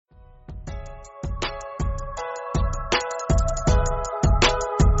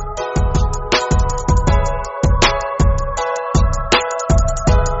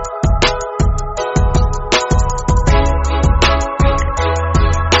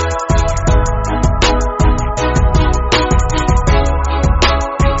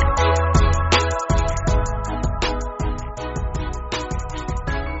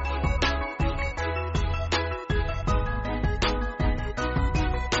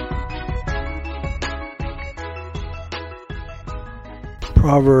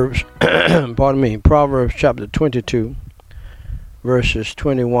Proverbs, Proverbs chapter 22, verses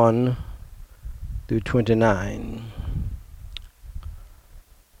 21 through 29.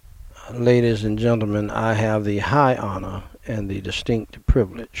 Ladies and gentlemen, I have the high honor and the distinct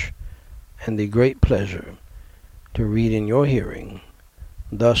privilege and the great pleasure to read in your hearing,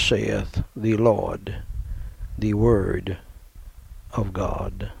 Thus saith the Lord, the Word of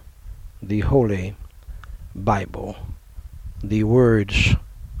God, the Holy Bible, the words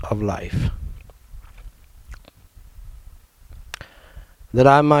of life. That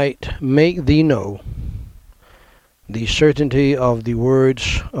I might make thee know the certainty of the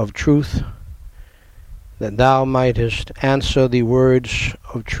words of truth, that thou mightest answer the words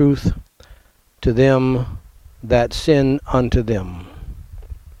of truth to them that sin unto them.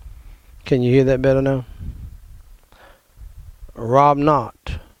 Can you hear that better now? Rob not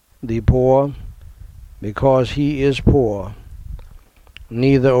the poor, because he is poor,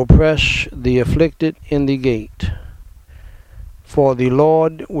 neither oppress the afflicted in the gate. For the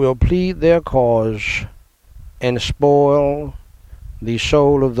Lord will plead their cause, and spoil the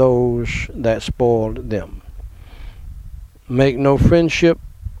soul of those that spoiled them. Make no friendship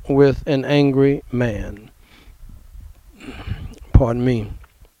with an angry man.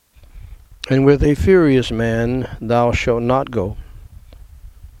 And with a furious man thou shalt not go,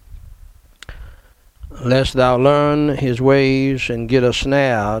 lest thou learn his ways and get a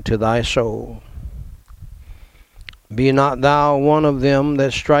snare to thy soul. Be not thou one of them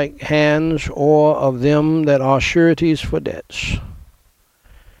that strike hands, or of them that are sureties for debts.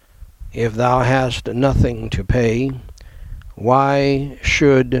 If thou hast nothing to pay, why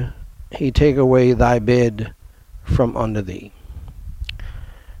should he take away thy bed from under thee?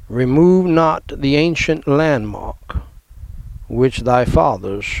 Remove not the ancient landmark which thy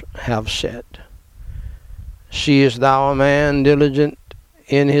fathers have set. Seest thou a man diligent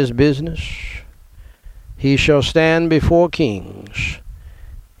in his business? He shall stand before kings.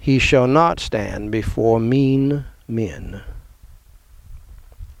 He shall not stand before mean men.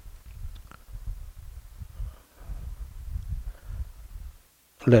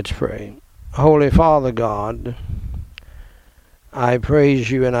 Let's pray. Holy Father God, I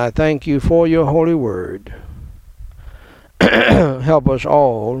praise you and I thank you for your holy word. Help us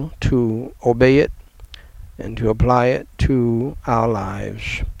all to obey it and to apply it to our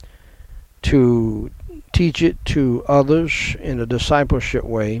lives, to teach it to others in a discipleship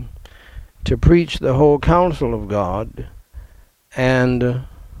way, to preach the whole counsel of God, and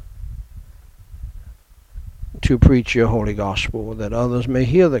to preach your holy gospel, that others may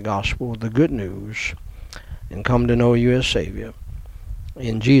hear the gospel, the good news, and come to know you as Savior.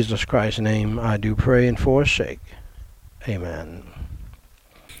 In Jesus Christ's name I do pray and forsake. Amen.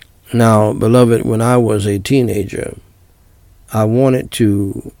 Now, beloved, when I was a teenager, I wanted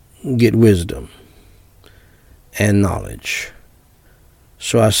to get wisdom and knowledge.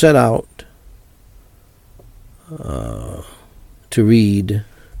 So I set out to read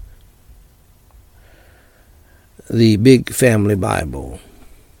the Big Family Bible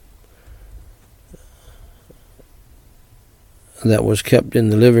that was kept in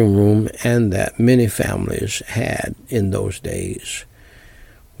the living room and that many families had in those days.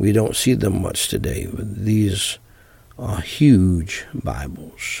 We don't see them much today, but these are huge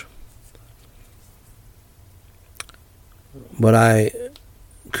Bibles. But I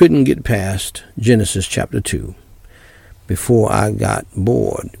couldn't get past Genesis chapter 2 before I got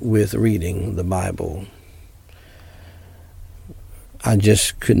bored with reading the Bible. I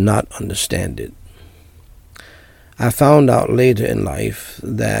just could not understand it. I found out later in life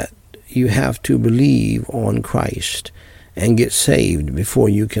that you have to believe on Christ and get saved before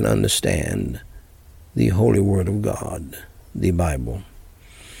you can understand the Holy Word of God, the Bible.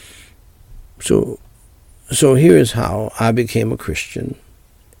 So here is how I became a Christian,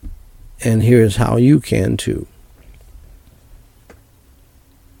 and here is how you can too.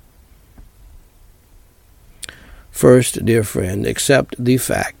 First, dear friend, accept the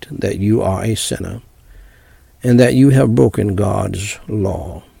fact that you are a sinner and that you have broken God's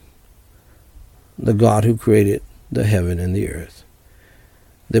law, the God who created the heaven and the earth.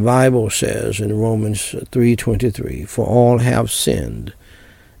 The Bible says in Romans 3:23, "For all have sinned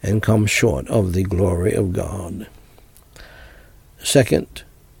and come short of the glory of God." Second,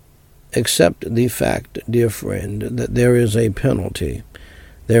 accept the fact, dear friend, that there is a penalty,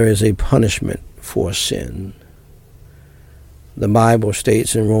 there is a punishment for sin. The Bible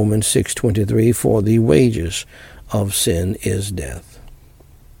states in Romans 6:23, "For the wages of sin is death."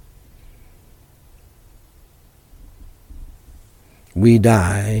 We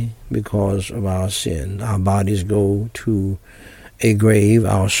die because of our sin. Our bodies go to a grave,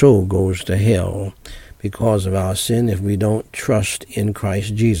 our soul goes to hell because of our sin if we don't trust in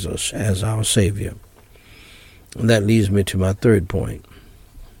Christ Jesus as our Savior. And that leads me to my third point.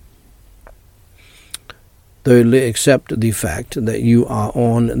 Thirdly, accept the fact that you are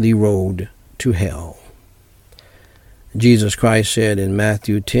on the road to hell. Jesus Christ said in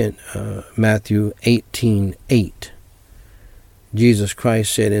Matthew 18:8. Jesus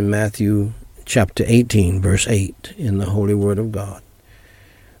Christ said in Matthew chapter 18, verse 8, in the Holy Word of God,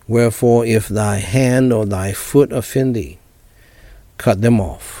 "Wherefore, if thy hand or thy foot offend thee, cut them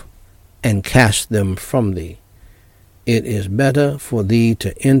off, and cast them from thee. It is better for thee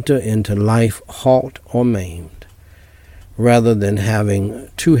to enter into life halt or maimed, rather than having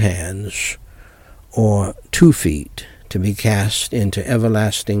 2 hands or 2 feet to be cast into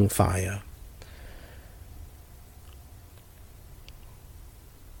everlasting fire."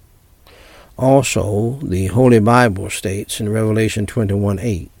 Also, the Holy Bible states in Revelation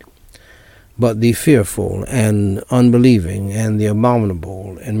 21:8, "But the fearful and unbelieving and the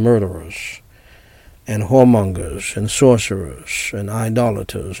abominable and murderers and whoremongers and sorcerers and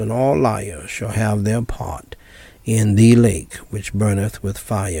idolaters and all liars shall have their part in the lake which burneth with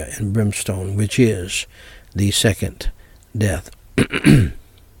fire and brimstone, which is the second death."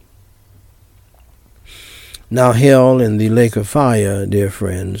 Now, hell and the lake of fire, dear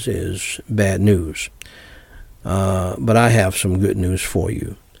friends, is bad news. But I have some good news for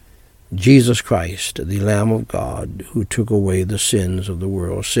you. Jesus Christ, the Lamb of God, who took away the sins of the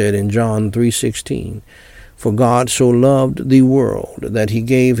world, said in John 3:16, "For God so loved the world that he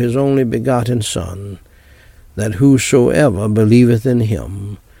gave his only begotten Son, that whosoever believeth in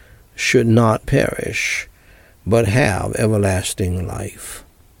him should not perish, but have everlasting life."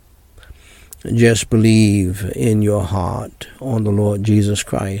 Just believe in your heart on the Lord Jesus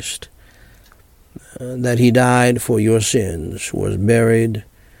Christ, that he died for your sins, was buried,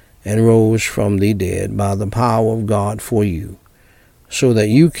 and rose from the dead by the power of God for you, so that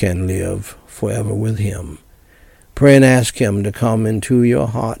you can live forever with him. Pray and ask him to come into your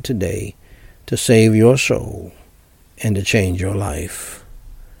heart today to save your soul and to change your life,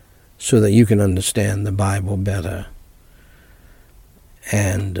 so that you can understand the Bible better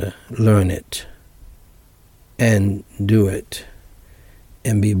and learn it and do it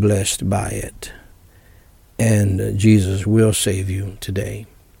and be blessed by it. And Jesus will save you today.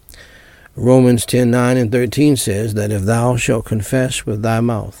 Romans 10:9 and 13 says that if thou shalt confess with thy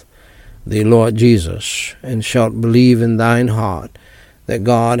mouth the Lord Jesus, and shalt believe in thine heart that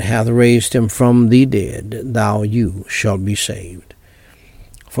God hath raised him from the dead, you shalt be saved.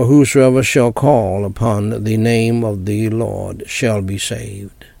 For whosoever shall call upon the name of the Lord shall be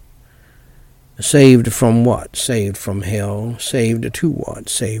saved. Saved from what? Saved from hell. Saved to what?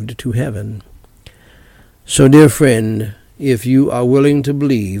 Saved to heaven. So, dear friend, if you are willing to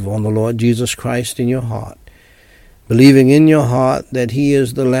believe on the Lord Jesus Christ in your heart, believing in your heart that he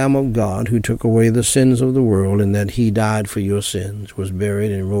is the Lamb of God who took away the sins of the world, and that he died for your sins, was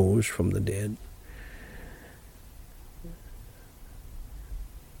buried, and rose from the dead,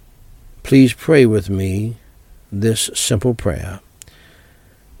 please pray with me this simple prayer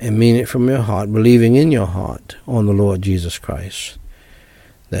and mean it from your heart, believing in your heart on the Lord Jesus Christ,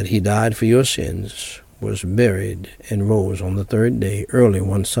 that he died for your sins, was buried, and rose on the 3rd day early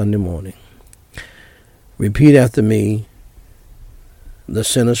one Sunday morning. Repeat after me the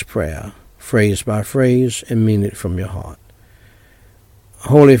sinner's prayer, phrase by phrase, and mean it from your heart.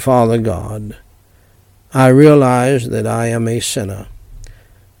 Holy Father God, I realize that I am a sinner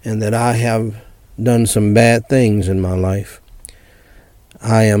and that I have done some bad things in my life.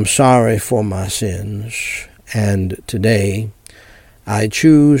 I am sorry for my sins, and today I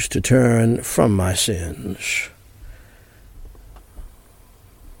choose to turn from my sins.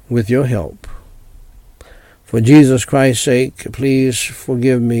 With your help, for Jesus Christ's sake, please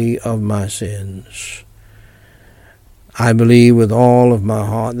forgive me of my sins. I believe with all of my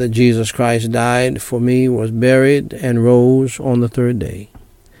heart that Jesus Christ died for me, was buried, and rose on the 3rd day.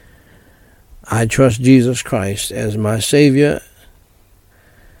 I trust Jesus Christ as my Savior,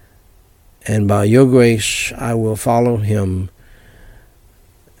 and by your grace I will follow him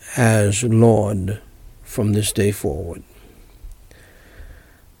as Lord from this day forward.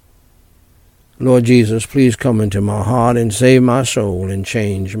 Lord Jesus, please come into my heart and save my soul and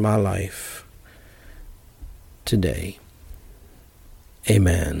change my life today.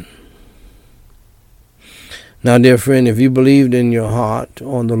 Amen. Now, dear friend, if you believed in your heart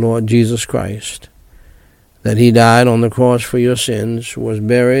on the Lord Jesus Christ, that he died on the cross for your sins, was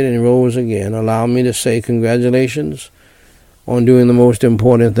buried, and rose again, allow me to say congratulations on doing the most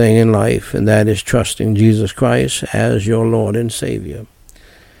important thing in life, and that is trusting Jesus Christ as your Lord and Savior.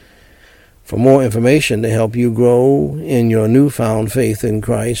 For more information to help you grow in your newfound faith in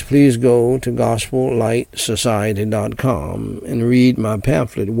Christ, please go to GospelLightSociety.com and read my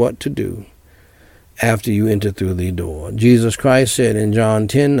pamphlet, What to Do After You Enter Through the Door. Jesus Christ said in John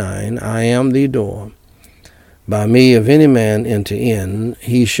 10:9, I am the door. By me, if any man enter in,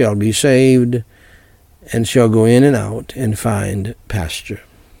 he shall be saved, and shall go in and out and find pasture.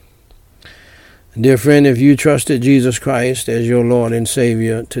 Dear friend, if you trusted Jesus Christ as your Lord and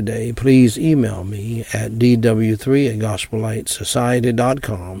Savior today, please email me at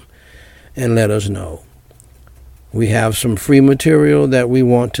dw3@gospellightsociety.com and let us know. We have some free material that we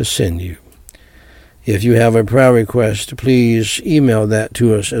want to send you. If you have a prayer request, please email that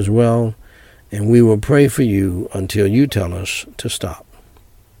to us as well, and we will pray for you until you tell us to stop.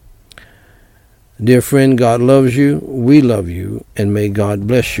 Dear friend, God loves you, we love you, and may God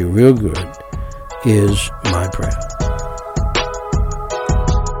bless you real good is my prayer.